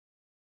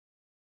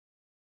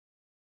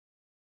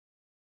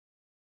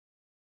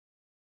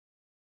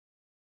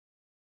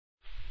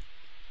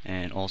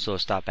and also a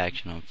stop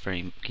action on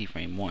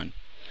keyframe 1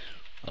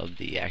 of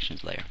the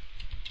actions layer.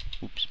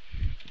 Oops.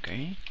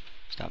 Okay,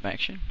 stop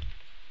action.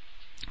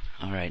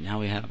 Alright, now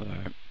we have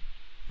our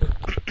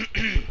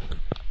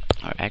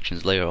our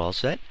actions layer all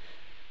set.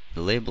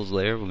 The labels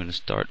layer, we're going to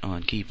start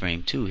on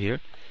keyframe 2 here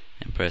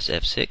and press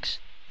F6,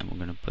 and we're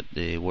going to put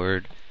the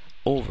word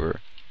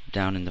over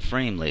down in the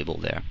frame label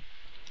there.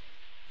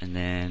 And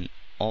then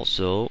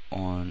also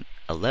on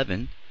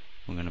 11,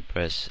 we're going to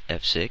press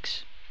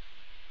F6,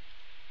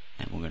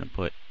 and we're going to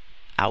put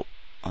out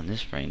on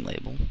this frame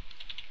label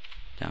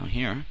down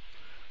here.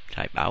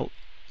 Type out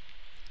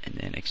and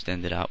then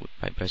extend it out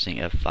by pressing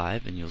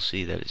F5, and you'll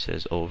see that it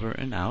says over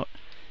and out,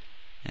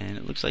 and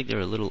it looks like they're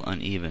a little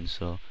uneven,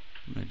 so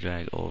I'm going to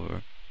drag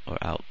over or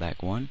out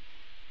back 1,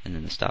 and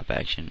then the stop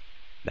action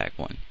back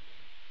 1.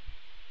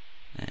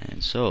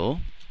 And so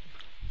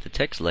the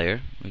text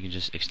layer we can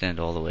just extend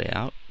all the way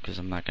out, because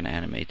I'm not going to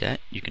animate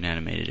that. You can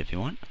animate it if you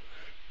want.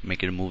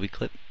 Make it a movie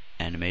clip,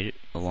 animate it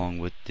along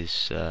with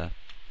this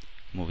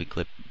movie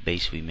clip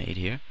base we made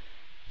here.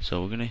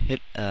 So we're going to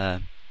hit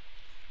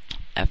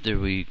after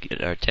we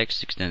get our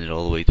text extended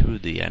all the way through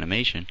the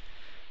animation,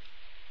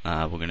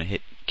 we're going to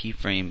hit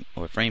keyframe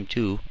or frame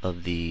 2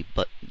 of the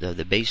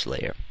base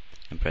layer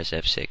and press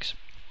F6,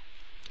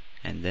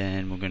 and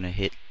then we're going to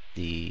hit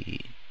the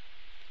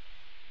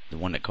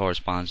one that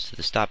corresponds to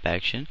the stop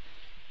action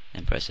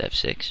and press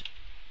F6,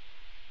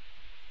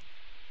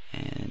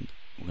 and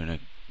we're going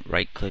to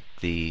right click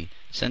the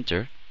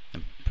center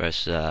and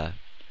press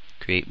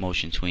create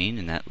motion tween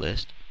in that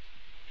list.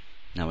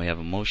 Now we have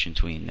a motion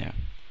tween there.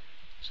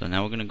 So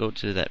now we're going to go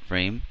to that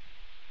frame,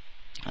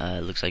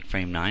 it looks like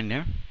frame 9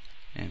 there,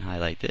 and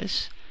highlight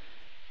this,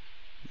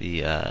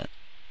 the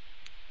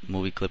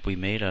movie clip we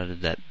made out of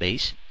that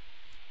base,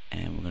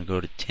 and we're going to go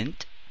to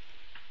tint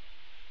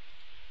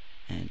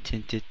and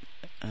tint it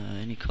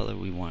any color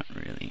we want,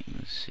 really.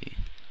 Let's see,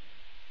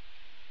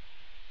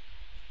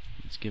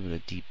 let's give it a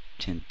deep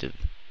tint of,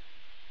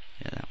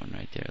 yeah, that one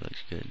right there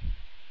looks good,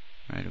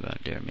 right about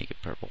there. Make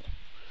it purple,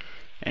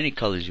 any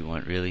colors you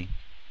want, really,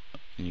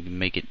 and you can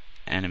make it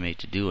animate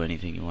to do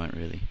anything you want,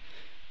 really.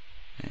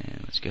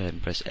 And let's go ahead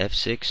and press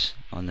F6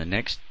 on the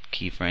next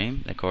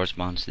keyframe that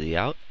corresponds to the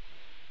out,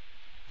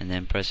 and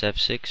then press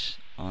F6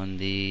 on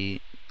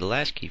the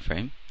last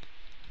keyframe,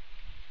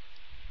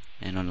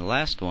 and on the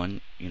last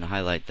one you're going to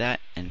highlight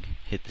that and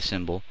hit the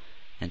symbol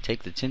and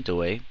take the tint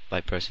away by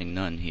pressing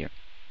none here.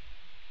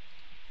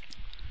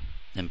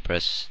 Then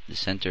press the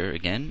center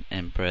again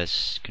and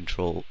press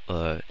control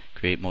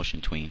create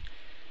motion tween.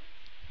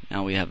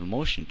 Now we have a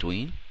motion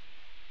tween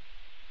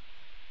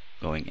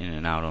going in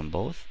and out on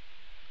both.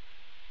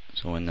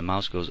 So when the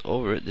mouse goes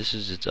over it, this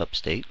is its up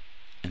state,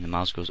 and the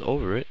mouse goes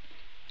over it,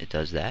 it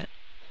does that.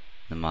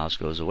 The mouse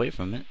goes away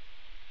from it,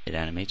 it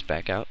animates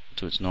back out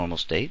to its normal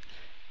state,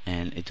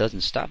 and it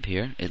doesn't stop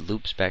here, it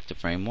loops back to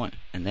frame 1,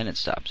 and then it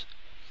stops.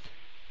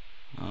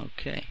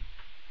 Okay,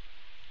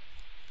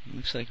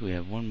 looks like we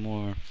have one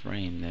more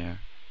frame there.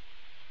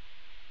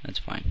 That's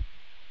fine.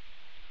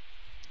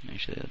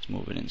 Actually, let's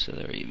move it in so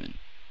they're even.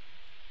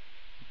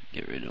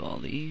 Get rid of all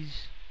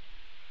these.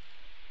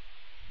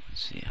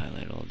 Let's see,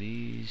 highlight all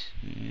these.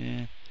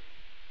 Yeah.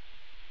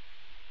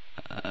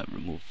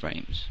 Remove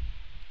frames.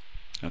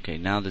 Okay,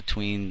 now the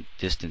tween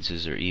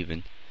distances are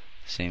even,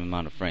 the same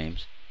amount of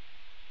frames.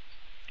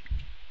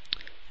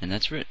 And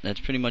that's it.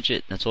 That's pretty much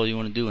it. That's all you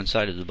want to do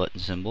inside of the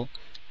button symbol.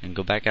 And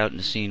go back out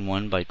into scene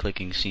 1 by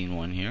clicking scene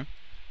 1 here.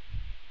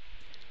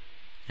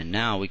 And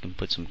now we can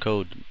put some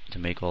code to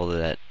make all of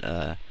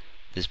that,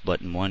 this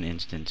button 1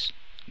 instance,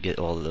 get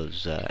all of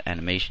those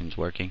animations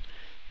working,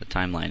 the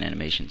timeline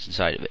animations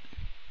inside of it.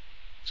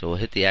 So we'll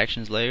hit the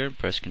actions layer,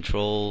 press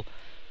control,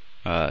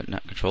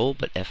 not control,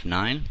 but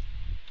F9.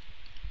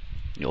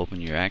 You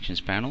open your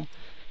actions panel.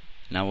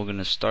 Now we're going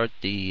to start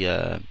the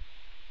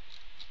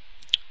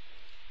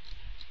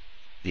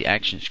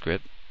action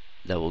script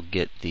that will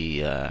get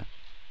the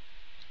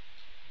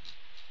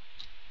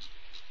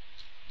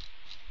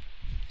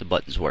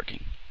buttons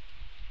working.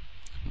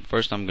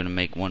 First I'm going to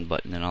make one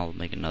button, then I'll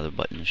make another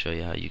button to show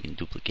you how you can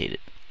duplicate it.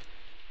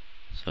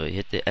 So you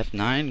hit the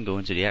F9, go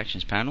into the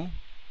actions panel,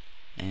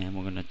 and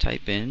we're going to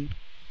type in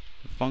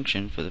the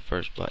function for the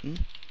first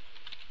button.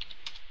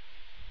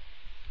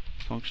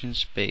 Function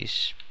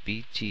space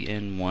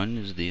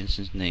btn1 is the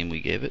instance name we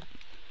gave it,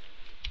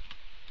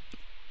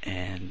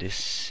 and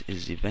this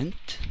is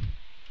event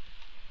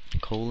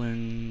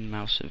colon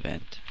mouse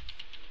event.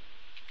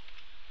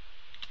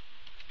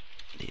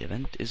 The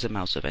event is a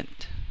mouse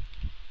event,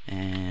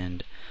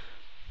 and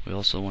we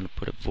also want to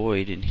put a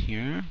void in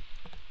here,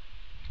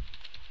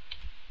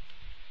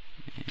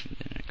 and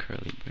then a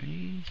curly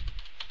brace.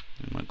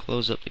 I'm going to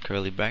close up the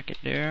curly bracket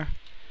there,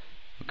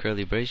 or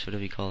curly brace,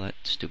 whatever you call that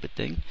stupid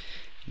thing,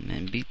 and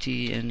then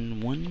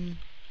btn1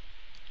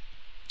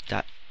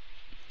 dot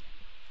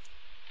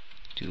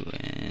do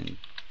and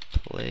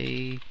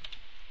play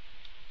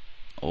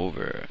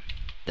over,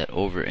 that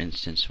over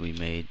instance we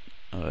made,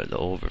 or the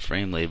over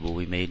frame label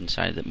we made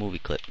inside that movie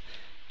clip.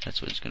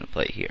 That's what it's going to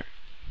play here.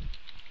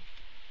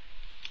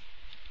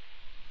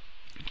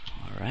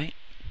 Alright,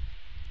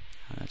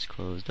 that's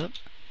closed up.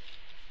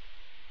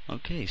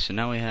 Okay, so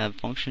now we have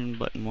function,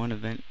 button 1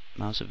 event,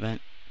 mouse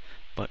event,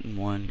 button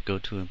 1, go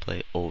to and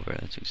play over.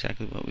 That's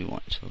exactly what we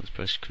want. So let's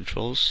press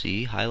Control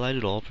C, highlight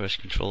it all, press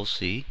Control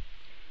C,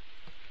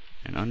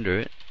 and under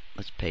it,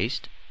 let's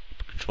paste,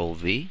 Control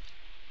V,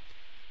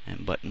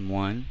 and button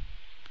 1,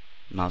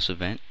 mouse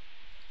event,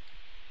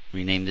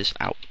 rename this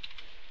out.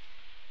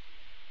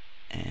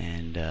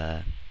 And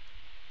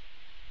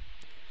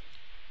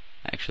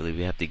actually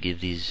we have to give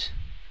these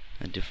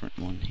a different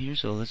one here,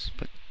 so let's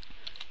put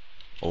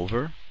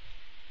over.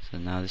 So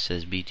now this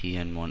says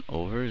btn1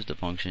 over is the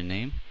function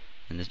name,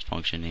 and this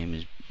function name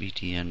is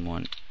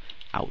btn1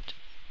 out.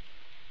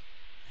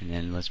 And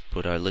then let's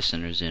put our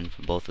listeners in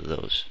for both of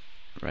those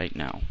right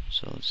now.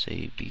 So let's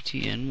say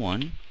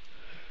btn1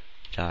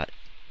 dot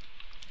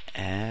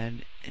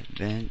add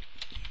event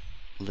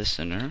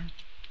listener,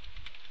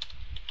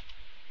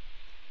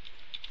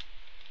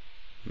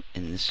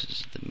 and this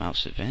is the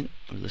mouse event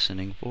we're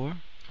listening for.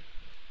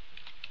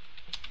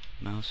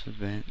 Mouse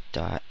event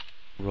dot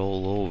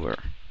roll over.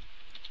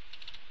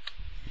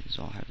 These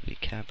all have to be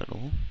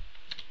capital.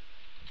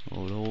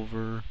 Roll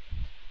over,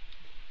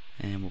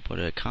 and we'll put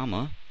a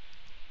comma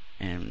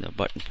and the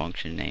button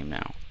function name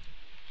now.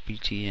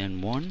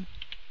 btn1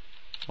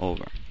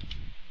 over.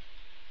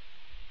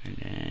 And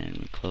then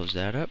we close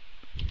that up.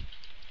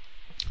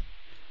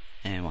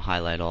 And we'll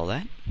highlight all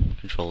that.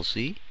 Control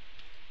C.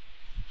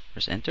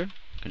 Press enter.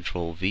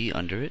 Control V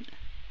under it.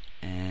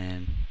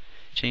 And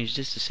change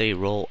this to say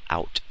roll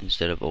out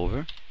instead of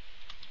over.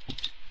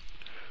 Oops.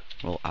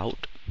 Roll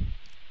out.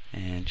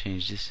 And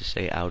change this to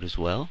say out as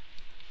well.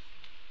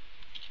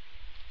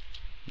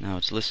 Now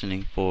it's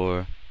listening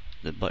for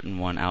the button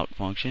 1 out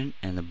function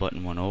and the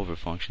button 1 over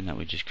function that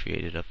we just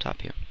created up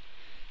top here.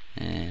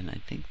 And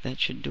I think that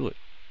should do it.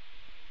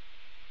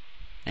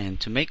 And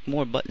to make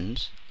more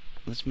buttons,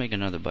 let's make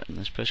another button.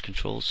 Let's press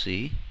Control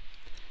C.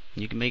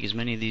 You can make as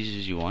many of these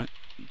as you want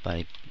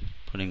by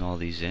putting all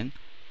these in.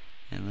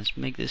 And let's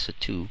make this a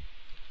 2.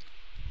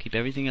 Keep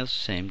everything else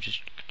the same,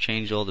 just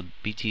change all the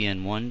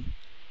btn1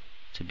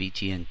 to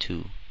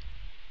btn2.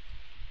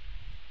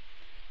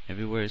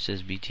 Everywhere it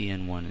says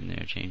btn1 in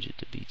there, change it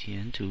to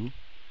btn2.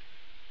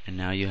 And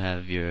now you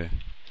have your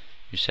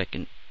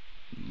second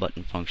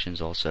button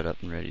functions all set up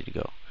and ready to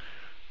go.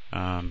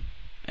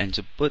 And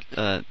to put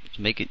to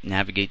make it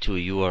navigate to a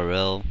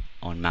URL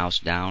on mouse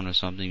down or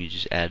something, you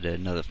just add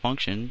another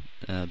function,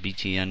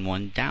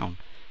 btn1 down,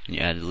 and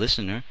you add a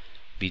listener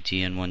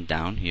btn1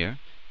 down here,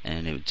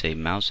 and it would say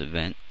mouse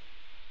event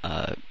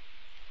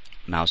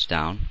mouse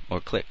down or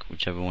click,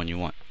 whichever one you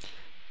want.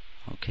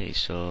 Okay,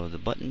 so the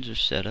buttons are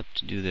set up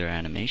to do their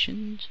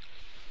animations.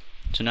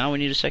 So now we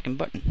need a second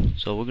button.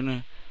 So we're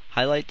gonna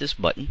highlight this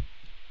button,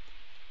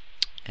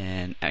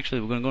 and actually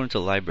we're gonna go into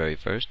the library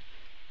first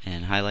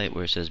and highlight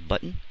where it says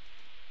button,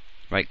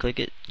 right click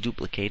it,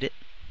 duplicate it,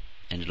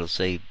 and it'll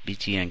say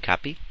btn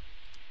copy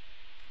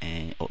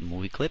and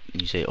MovieClip,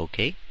 and you say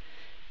OK,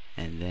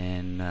 and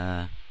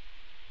then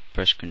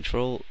press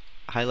Control,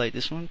 highlight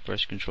this one,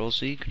 press Control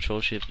C,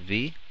 Control Shift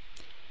V,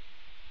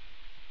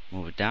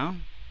 move it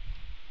down,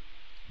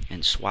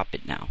 and swap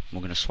it now.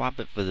 We're going to swap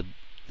it for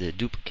the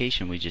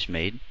duplication we just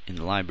made in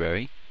the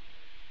library,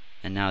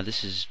 and now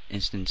this is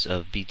instance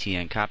of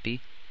btn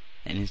copy,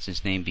 and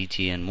instance name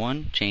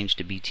btn1 changed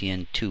to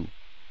btn2.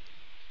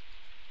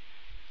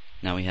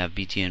 Now we have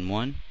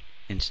btn1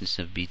 instance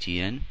of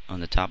btn on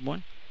the top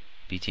one,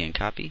 btn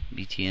copy,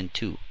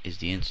 btn2 is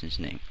the instance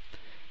name.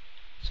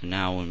 So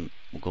now we'll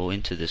go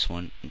into this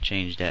one and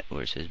change that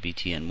where it says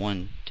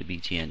btn1 to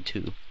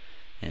btn2,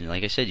 and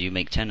like I said, you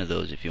make 10 of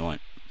those if you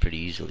want, pretty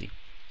easily.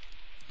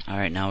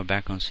 Alright, now we're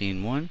back on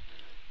scene 1.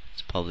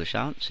 Let's publish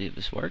out, see if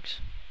this works.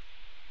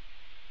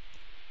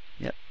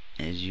 Yep,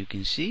 as you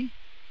can see,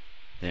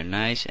 they're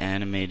nice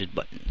animated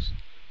buttons.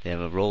 They have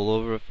a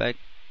rollover effect.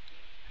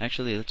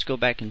 Actually, let's go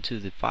back into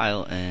the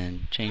file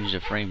and change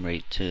the frame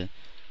rate to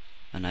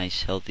a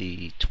nice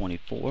healthy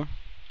 24,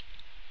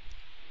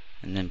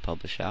 and then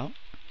publish out.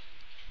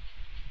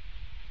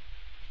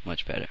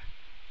 Much better.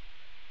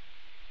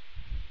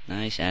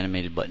 Nice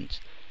animated buttons.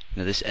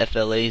 Now this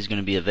FLA is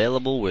going to be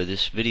available where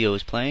this video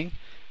is playing,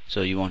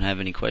 so you won't have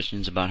any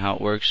questions about how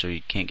it works, or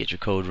you can't get your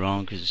code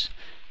wrong, because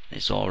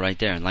it's all right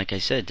there. And like I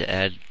said, to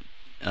add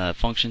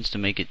functions to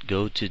make it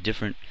go to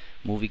different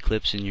movie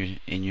clips in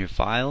your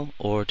file,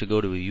 or to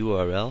go to a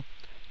URL,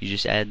 you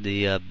just add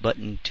the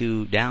button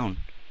 2 down,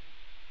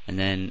 and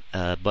then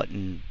a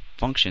button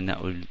function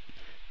that would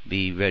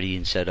be ready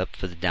and set up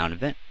for the down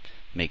event.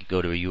 Make it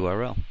go to a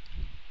URL.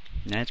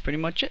 And that's pretty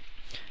much it.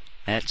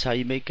 That's how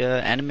you make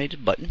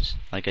animated buttons.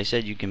 Like I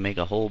said, you can make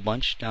a whole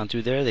bunch down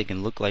through there. They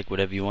can look like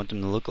whatever you want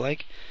them to look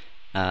like.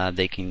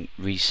 They can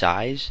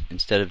resize.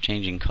 Instead of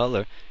changing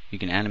color, you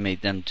can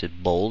animate them to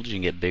bulge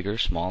and get bigger,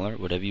 smaller,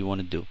 whatever you want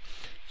to do.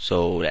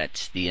 So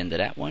that's the end of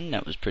that one.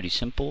 That was pretty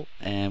simple,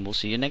 and we'll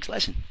see you next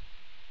lesson.